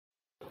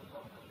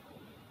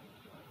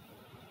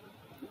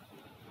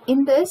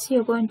In this,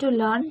 you're going to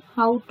learn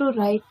how to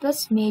write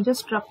this major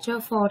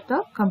structure for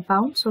the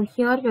compound. So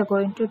here we are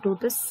going to do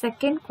the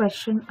second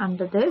question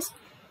under this.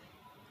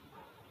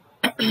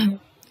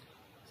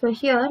 So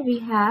here we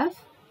have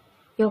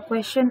your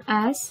question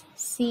as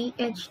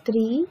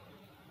CH3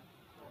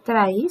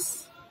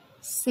 thrice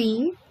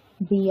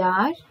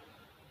CBr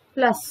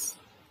plus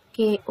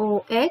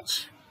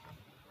KOH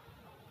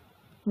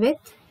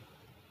with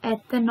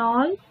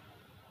ethanol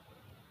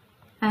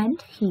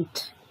and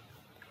heat.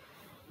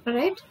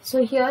 Alright,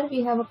 so here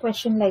we have a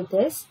question like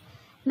this.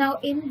 Now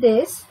in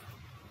this,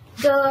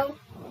 how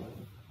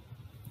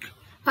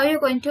you're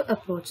going to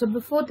approach. So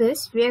before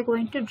this, we are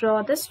going to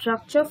draw the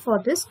structure for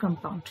this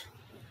compound.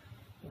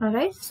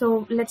 Alright,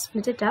 so let's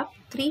split it up.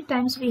 3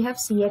 times we have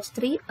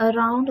CH3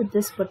 around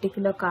this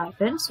particular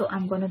carbon. So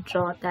I'm going to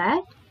draw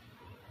that.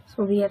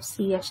 So we have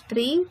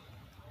CH3,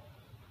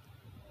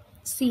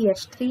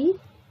 CH3,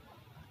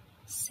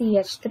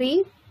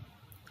 CH3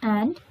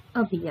 and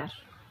a Br.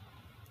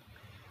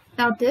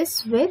 Now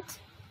this with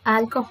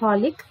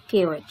alcoholic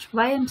KOH.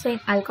 Why I'm saying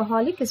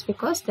alcoholic is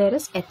because there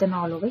is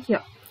ethanol over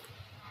here.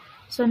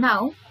 So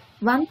now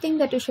one thing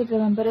that you should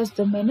remember is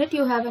the minute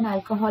you have an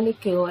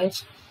alcoholic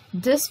KOH,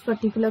 this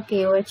particular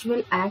KOH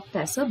will act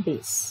as a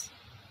base.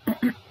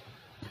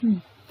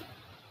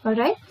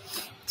 Alright.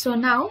 So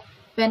now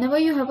whenever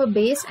you have a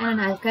base and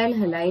an alkyl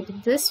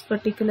halide, this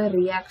particular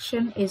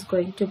reaction is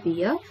going to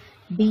be a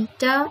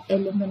beta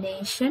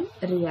elimination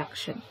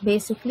reaction.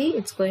 Basically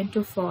it's going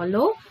to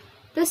follow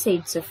the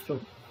CH3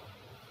 rule.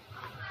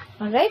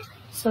 Alright,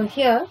 so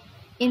here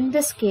in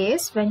this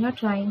case, when you're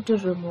trying to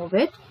remove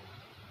it,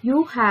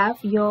 you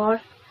have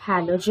your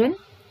halogen.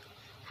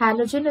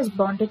 Halogen is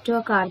bonded to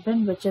a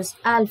carbon which is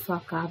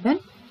alpha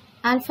carbon.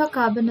 Alpha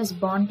carbon is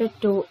bonded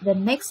to the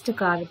next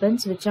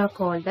carbons which are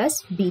called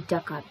as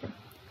beta carbon.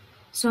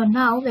 So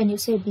now when you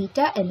say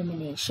beta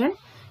elimination,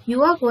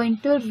 you are going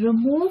to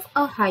remove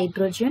a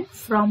hydrogen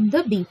from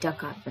the beta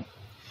carbon.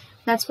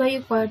 That's why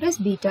you call it as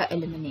beta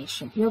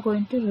elimination. You are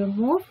going to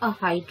remove a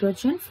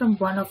hydrogen from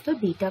one of the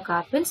beta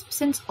carbons.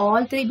 Since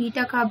all 3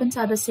 beta carbons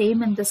are the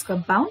same in this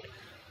compound,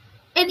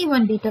 any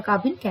one beta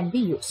carbon can be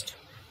used.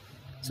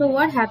 So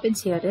what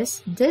happens here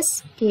is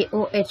this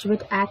KOH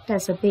would act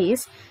as a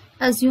base,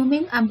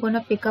 assuming I'm going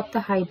to pick up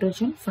the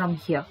hydrogen from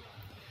here.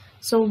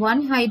 So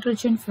one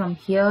hydrogen from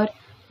here,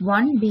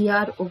 one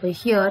Br over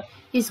here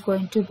is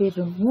going to be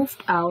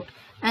removed out,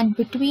 and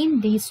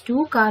between these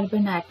 2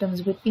 carbon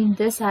atoms, between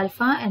this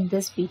alpha and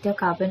this beta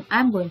carbon,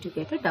 I'm going to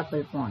get a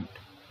double bond.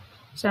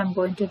 So I'm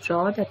going to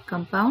draw that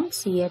compound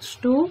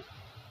CH2,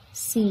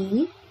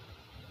 C,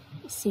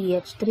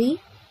 CH3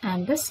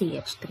 and the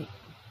CH3.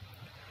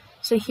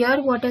 So here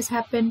what has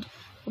happened,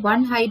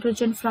 one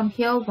hydrogen from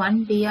here,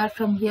 one Br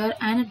from here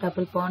and a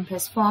double bond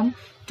has formed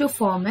to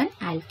form an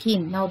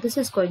alkene. Now this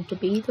is going to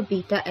be the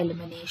beta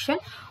elimination,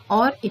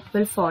 or it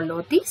will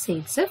follow the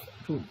CH3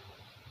 rule.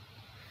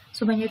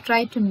 So when you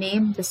try to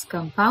name this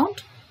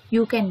compound,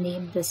 you can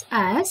name this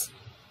as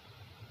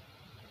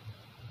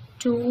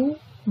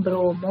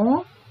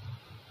 2-bromo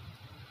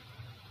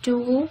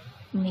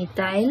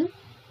 2-methyl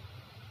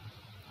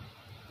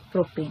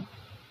propane.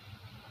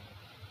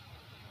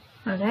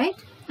 Alright,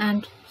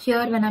 and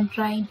here when I'm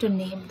trying to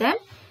name them,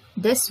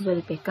 this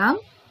will become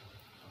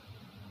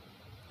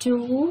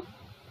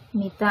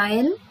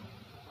 2-methyl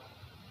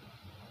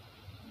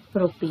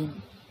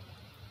propene.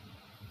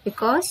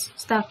 Because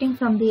starting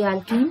from the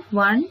alkene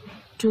 1,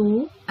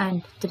 2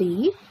 and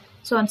 3.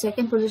 So on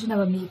second position I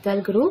have a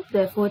methyl group,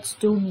 therefore it's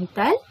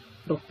 2-methyl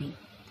propene.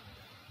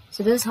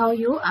 So this is how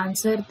you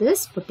answer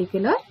this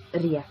particular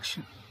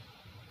reaction.